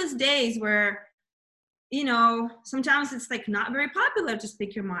all of these days where, you know, sometimes it's like not very popular to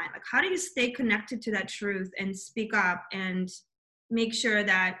speak your mind, like, how do you stay connected to that truth and speak up and make sure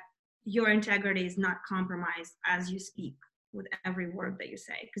that your integrity is not compromised as you speak with every word that you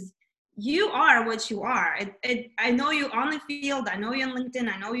say? Because you are what you are. I know you on the field. I know you on LinkedIn.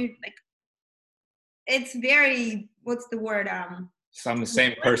 I know you, like, it's very, what's the word? So I'm the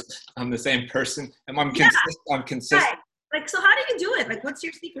same person. I'm the same person. And I'm consistent. Right. Like, so how do you do it? Like, what's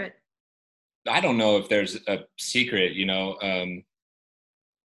your secret? I don't know if there's a secret, you know.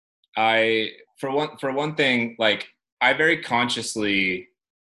 For one thing, like, I very consciously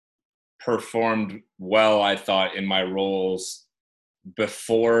performed well, I thought, in my roles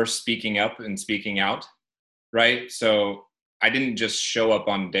before speaking up and speaking out, right? So I didn't just show up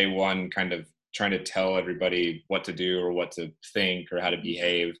on day one kind of trying to tell everybody what to do or what to think or how to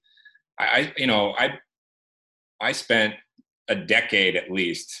behave. I spent a decade at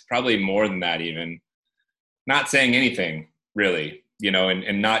least, probably more than that even, not saying anything really, you know,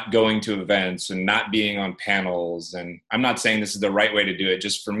 and not going to events and not being on panels. And I'm not saying this is the right way to do it.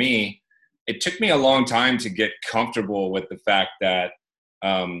 Just for me, it took me a long time to get comfortable with the fact that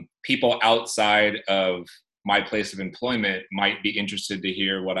people outside of my place of employment might be interested to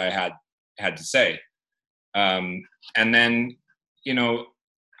hear what I had to say. And then, you know,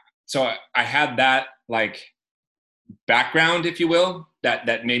 so I had that like background, if you will,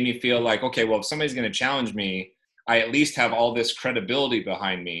 that made me feel like, okay, well, if somebody's going to challenge me, I at least have all this credibility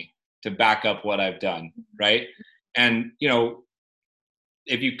behind me to back up what I've done, right? And, you know,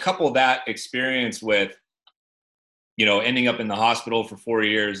 if you couple that experience with, you know, ending up in the hospital for 4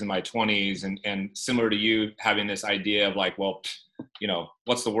 years in my 20s and similar to you having this idea of like, well, you know,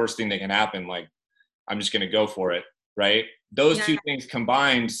 what's the worst thing that can happen? Like, I'm just going to go for it, right? Those two things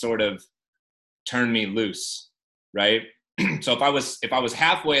combined sort of turned me loose, right? So if I was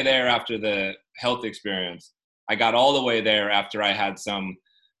halfway there after the health experience, I got all the way there after I had some,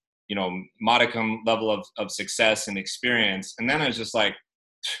 you know, modicum level of success and experience. And then I was just like,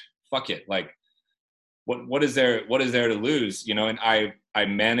 fuck it. Like, what is there to lose? You know, and I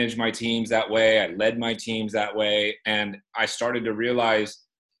manage my teams that way. I led my teams that way. And I started to realize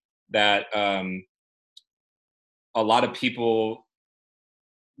that a lot of people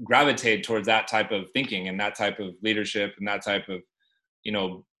gravitate towards that type of thinking and that type of leadership and that type of, you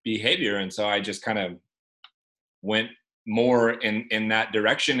know, behavior. And so I just kind of went more in that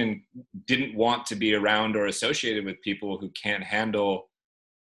direction and didn't want to be around or associated with people who can't handle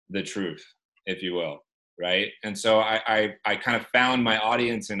the truth, if you will. Right. And so I kind of found my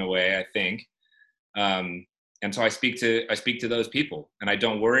audience in a way, I think. And so I speak to those people, and I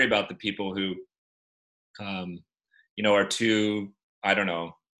don't worry about the people who, you know, are too, I don't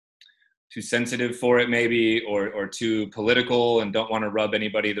know, too sensitive for it maybe, or too political and don't want to rub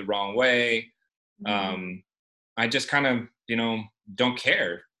anybody the wrong way. I just kind of, you know, don't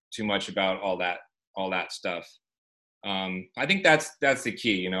care too much about all that stuff. I think that's the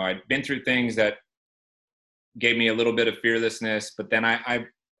key. You know, I've been through things that gave me a little bit of fearlessness, but then I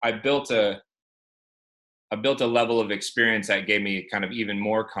built a level of experience that gave me kind of even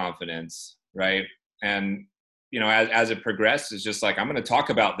more confidence, right? And, you know, as it progressed, it's just like, I'm going to talk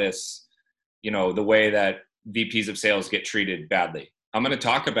about this, you know, the way that VPs of sales get treated badly. I'm going to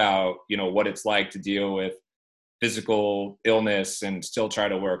talk about, you know, what it's like to deal with physical illness and still try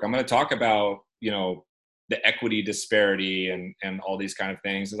to work. I'm going to talk about, you know, the equity disparity and all these kind of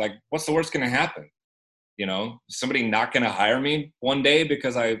things. It's like, what's the worst going to happen? You know, somebody not going to hire me one day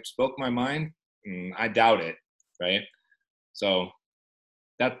because I spoke my mind? I doubt it. Right. So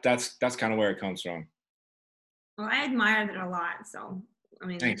that's kind of where it comes from. Well, I admired it a lot. So, I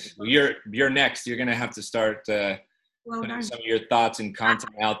mean, thanks. You're next. You're going to have to start putting some of your thoughts and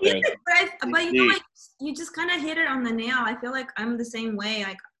content out there. Yeah, but you know, like, you just kind of hit it on the nail. I feel like I'm the same way.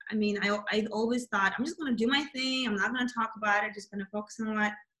 Like, I mean, I always thought I'm just going to do my thing. I'm not going to talk about it. Just going to focus on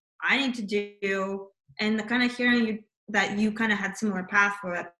what I need to do. And the kind of hearing you that you kind of had similar path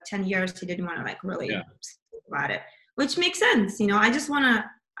for like 10 years, you didn't want to like really speak about it, which makes sense. You know,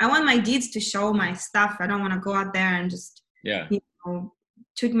 I want my deeds to show my stuff. I don't want to go out there and just, you know,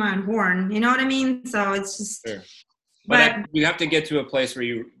 toot my own horn. You know what I mean? So it's just, sure. But you have to get to a place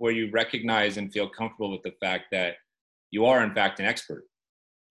where you recognize and feel comfortable with the fact that you are in fact an expert.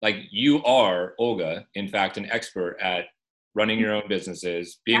 Like, you are, Olga, in fact, an expert at running your own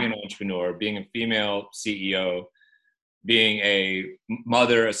businesses, being an entrepreneur, being a female CEO, being a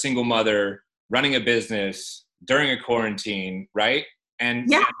mother, a single mother, running a business during a quarantine, right?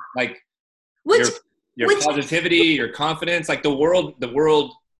 And like your positivity, your confidence, like the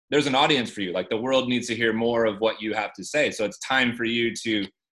world, there's an audience for you. Like, the world needs to hear more of what you have to say. So it's time for you to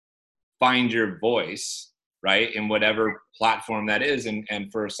find your voice, right, in whatever platform that is. And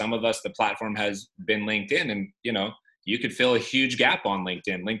for some of us, the platform has been LinkedIn, and, you know, you could fill a huge gap on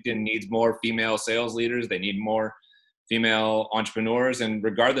LinkedIn. LinkedIn needs more female sales leaders. They need more female entrepreneurs. And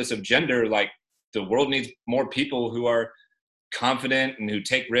regardless of gender, like, the world needs more people who are confident and who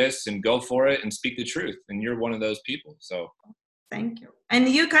take risks and go for it and speak the truth. And you're one of those people. So thank you. And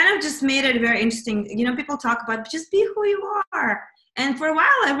you kind of just made it very interesting. You know, people talk about just be who you are. And for a while,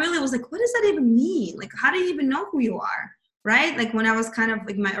 I really was like, what does that even mean? Like, how do you even know who you are? Right? Like, when I was kind of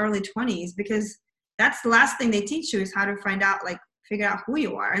like my early 20s, because that's the last thing they teach you is how to find out, like, figure out who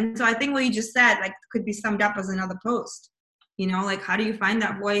you are. And so I think what you just said, like, could be summed up as another post, you know, like, how do you find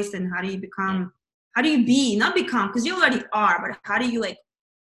that voice, and how do you not become, because you already are, but how do you like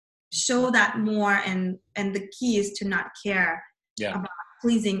show that more? And the key is to not care about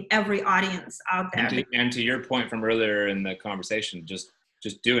pleasing every audience out there. And to your point from earlier in the conversation, just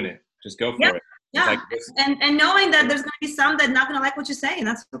doing it, just go for it. Yeah. Like, and knowing that there's going to be some that not going to like what you say, and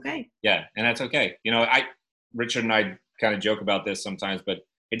that's okay. Yeah. And that's okay. You know, Richard and I kind of joke about this sometimes, but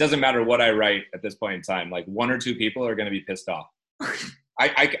it doesn't matter what I write at this point in time. Like, one or two people are going to be pissed off.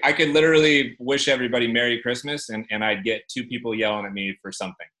 I could literally wish everybody Merry Christmas, and I'd get two people yelling at me for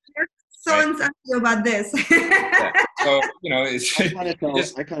something. You're so insensitive about this. So, you know, it's, I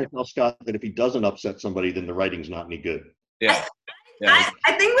kind of tell Scott that if he doesn't upset somebody, then the writing's not any good. Yeah. I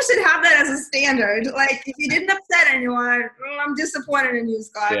think we should have that as a standard. Like, if you didn't upset anyone, I'm disappointed in you,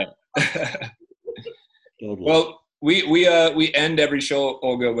 Scott. Yeah. Well, we end every show,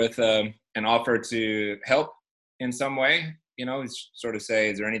 Olga, with an offer to help in some way. You know, sort of say,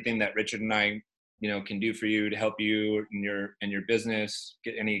 is there anything that Richard and I, you know, can do for you to help you in your business,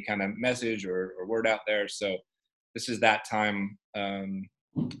 get any kind of message or word out there? So this is that time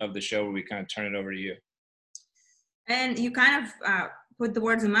of the show where we kind of turn it over to you. And you kind of put the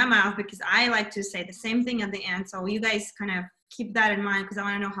words in my mouth, because I like to say the same thing at the end. So you guys kind of keep that in mind, because I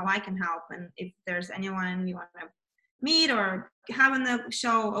want to know how I can help. And if there's anyone you want to meet or having the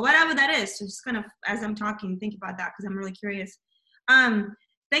show or whatever that is. So just kind of, as I'm talking, think about that because I'm really curious.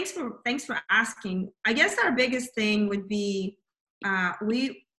 Thanks for asking. I guess our biggest thing would be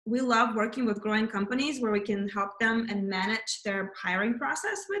we love working with growing companies where we can help them and manage their hiring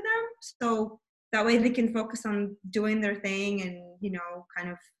process with them. So that way they can focus on doing their thing and,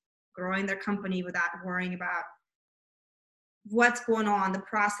 kind of growing their company without worrying about what's going on, the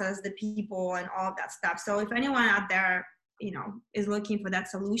process, the people, and all of that stuff. So if anyone out there, is looking for that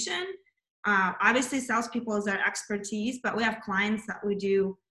solution, obviously salespeople is our expertise, but we have clients that we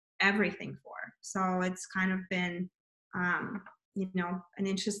do everything for. So it's kind of been, an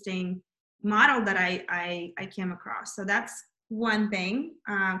interesting model that I came across. So that's one thing,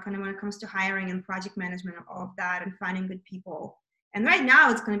 kind of when it comes to hiring and project management and all of that and finding good people. And right now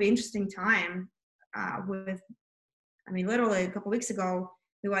it's going to be an interesting time literally a couple of weeks ago,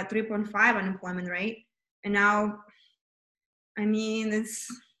 we were at 3.5 unemployment rate. And now, it's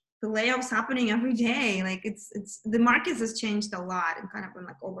the layoffs happening every day. Like it's the markets has changed a lot and kind of been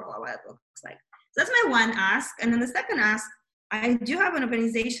like overall what it looks like. So that's my one ask. And then the second ask, I do have an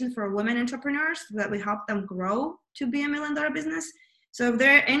organization for women entrepreneurs that we help them grow to be $1 million business. So if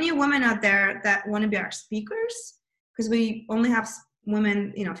there are any women out there that want to be our speakers, because we only have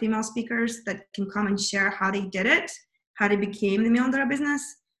women, female speakers that can come and share how they did it, how they became the $1 million business.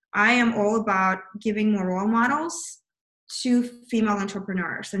 I am all about giving more role models to female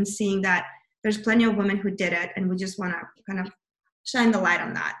entrepreneurs and seeing that there's plenty of women who did it, and we just want to kind of shine the light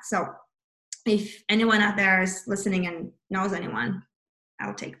on that. So if anyone out there is listening and knows anyone,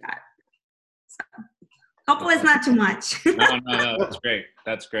 I'll take that. So hopefully it's not too much. No, that's great.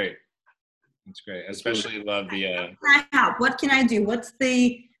 That's great. Especially love the How can I help? What can I do? What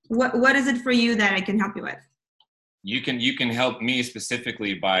is it for you that I can help you with? You can help me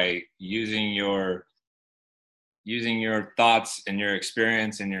specifically by using your thoughts and your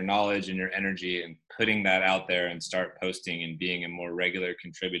experience and your knowledge and your energy and putting that out there and start posting and being a more regular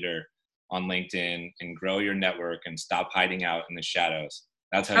contributor on LinkedIn and grow your network and stop hiding out in the shadows.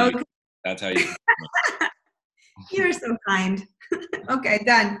 That's how you. You're so kind. Okay,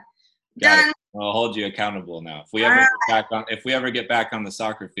 done. Done. I'll hold you accountable now. If we ever get back on the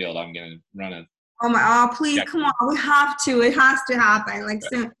soccer field, I'm gonna run a. Please, come on. We have to. It has to happen. Like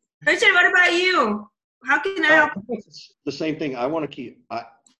soon. Richard, what about you? How can I help? The same thing. I want to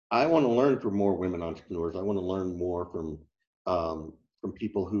learn from more women entrepreneurs. I want to learn more from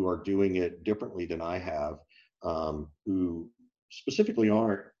people who are doing it differently than I have, who specifically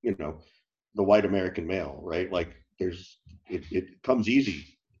aren't, the white American male, right? Like it comes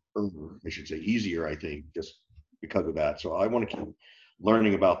easy, or I should say easier, I think, just because of that. So I want to keep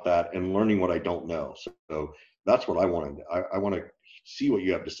learning about that and learning what I don't know. So that's what I want to do. I want to see what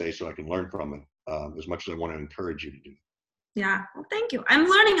you have to say so I can learn from it as much as I want to encourage you to do. Yeah, well, thank you. I'm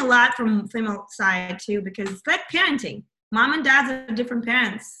learning a lot from female side too, because it's like parenting. Mom and dads are different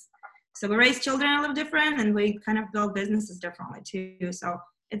parents. So we raise children a little different and we kind of build businesses differently too. So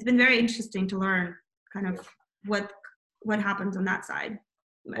it's been very interesting to learn kind of what happens on that side.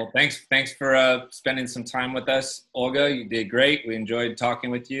 Well, thanks for spending some time with us, Olga. You did great. We enjoyed talking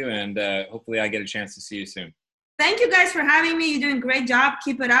with you, and hopefully I get a chance to see you soon. Thank you guys for having me. You're doing a great job.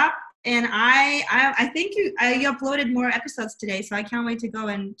 Keep it up. And I think you uploaded more episodes today, so I can't wait to go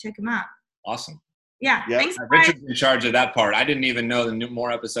and check them out. Awesome. Yeah. Thanks. Richard's in charge of that part. I didn't even know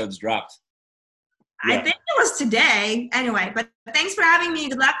more episodes dropped. Yeah. I think it was today. Anyway, but thanks for having me.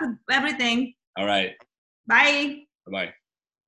 Good luck with everything. All right. Bye. Bye-bye.